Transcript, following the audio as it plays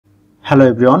Hello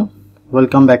everyone,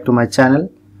 welcome back to my channel.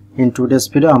 In today's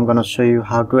video I'm gonna show you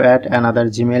how to add another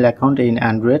Gmail account in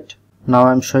Android. Now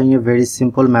I'm showing you a very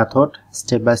simple method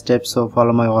step by step, so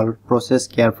follow my whole process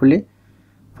carefully.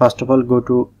 First of all, go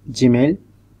to Gmail.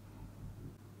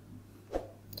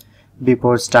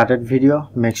 Before started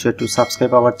video, make sure to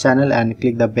subscribe our channel and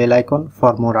click the bell icon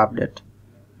for more update.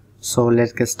 So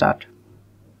let's get started.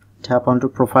 Tap onto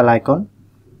profile icon,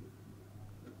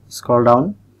 scroll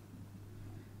down,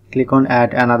 click on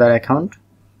add another account,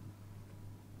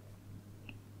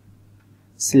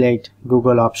 select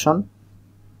Google option,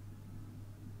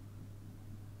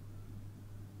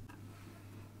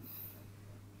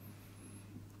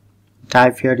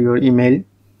 type here your email,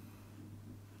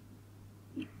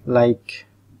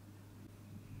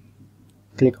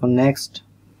 click on next,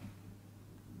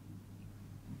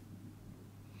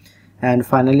 and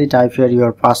finally type here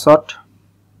your password.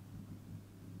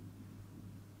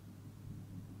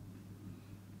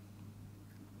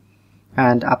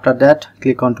 And after that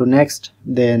click on to next,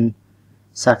 then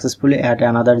successfully add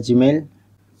another Gmail.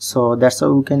 So that's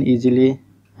how you can easily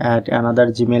add another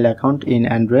Gmail account in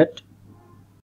Android.